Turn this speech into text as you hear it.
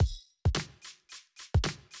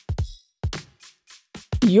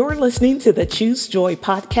You're listening to the Choose Joy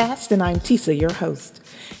podcast, and I'm Tisa, your host.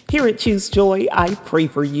 Here at Choose Joy, I pray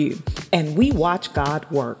for you, and we watch God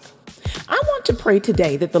work. I want to pray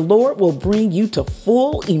today that the Lord will bring you to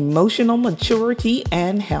full emotional maturity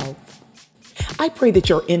and health. I pray that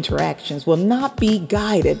your interactions will not be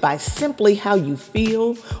guided by simply how you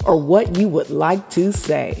feel or what you would like to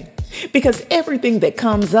say, because everything that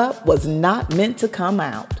comes up was not meant to come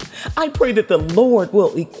out. I pray that the Lord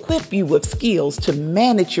will equip you with skills to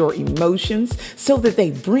manage your emotions so that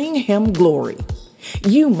they bring Him glory.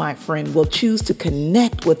 You, my friend, will choose to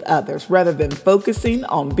connect with others rather than focusing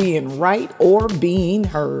on being right or being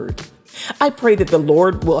heard. I pray that the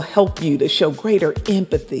Lord will help you to show greater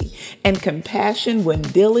empathy and compassion when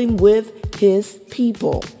dealing with His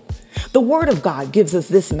people. The Word of God gives us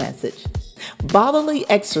this message: bodily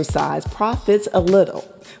exercise profits a little,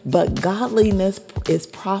 but godliness is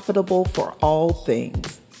profitable for all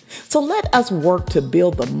things. So let us work to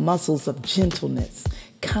build the muscles of gentleness,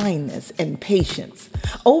 kindness, and patience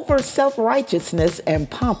over self-righteousness and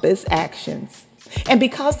pompous actions. And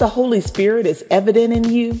because the Holy Spirit is evident in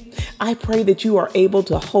you, I pray that you are able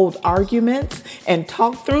to hold arguments and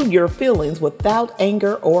talk through your feelings without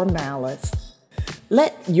anger or malice.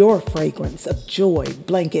 Let your fragrance of joy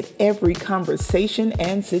blanket every conversation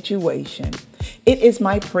and situation. It is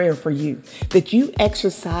my prayer for you that you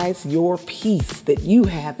exercise your peace that you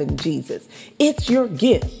have in Jesus. It's your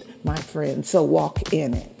gift, my friend, so walk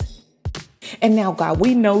in it. And now, God,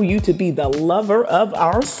 we know you to be the lover of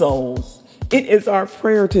our souls. It is our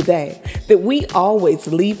prayer today that we always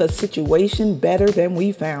leave a situation better than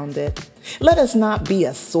we found it. Let us not be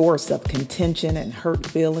a source of contention and hurt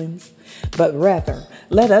feelings, but rather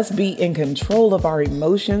let us be in control of our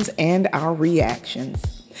emotions and our reactions.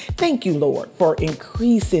 Thank you, Lord, for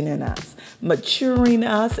increasing in us, maturing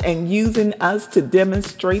us, and using us to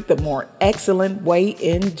demonstrate the more excellent way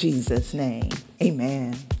in Jesus' name.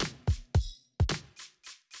 Amen.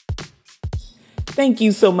 Thank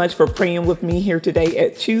you so much for praying with me here today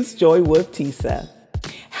at Choose Joy with Tisa.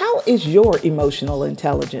 How is your emotional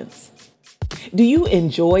intelligence? Do you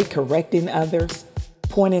enjoy correcting others,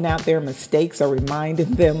 pointing out their mistakes, or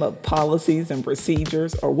reminding them of policies and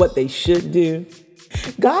procedures or what they should do?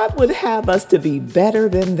 God would have us to be better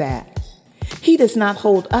than that. He does not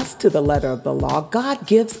hold us to the letter of the law. God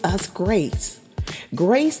gives us grace.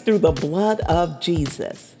 Grace through the blood of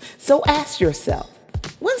Jesus. So ask yourself,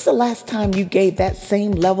 when's the last time you gave that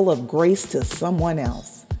same level of grace to someone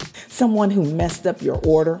else? Someone who messed up your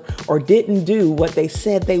order or didn't do what they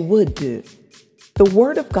said they would do. The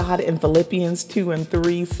Word of God in Philippians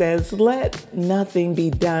 2:3 says, "Let nothing be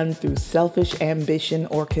done through selfish ambition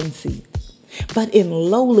or conceit, but in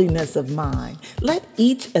lowliness of mind, let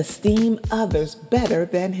each esteem others better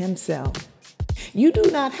than himself." You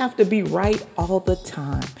do not have to be right all the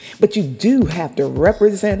time, but you do have to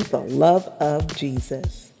represent the love of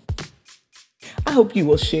Jesus. I hope you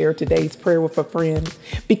will share today's prayer with a friend,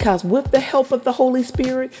 because with the help of the Holy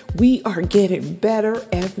Spirit, we are getting better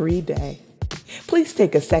every day. Please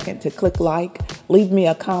take a second to click like, leave me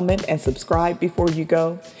a comment, and subscribe before you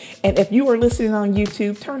go. And if you are listening on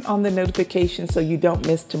YouTube, turn on the notifications so you don't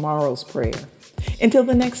miss tomorrow's prayer. Until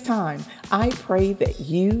the next time, I pray that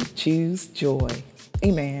you choose joy.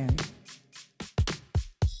 Amen.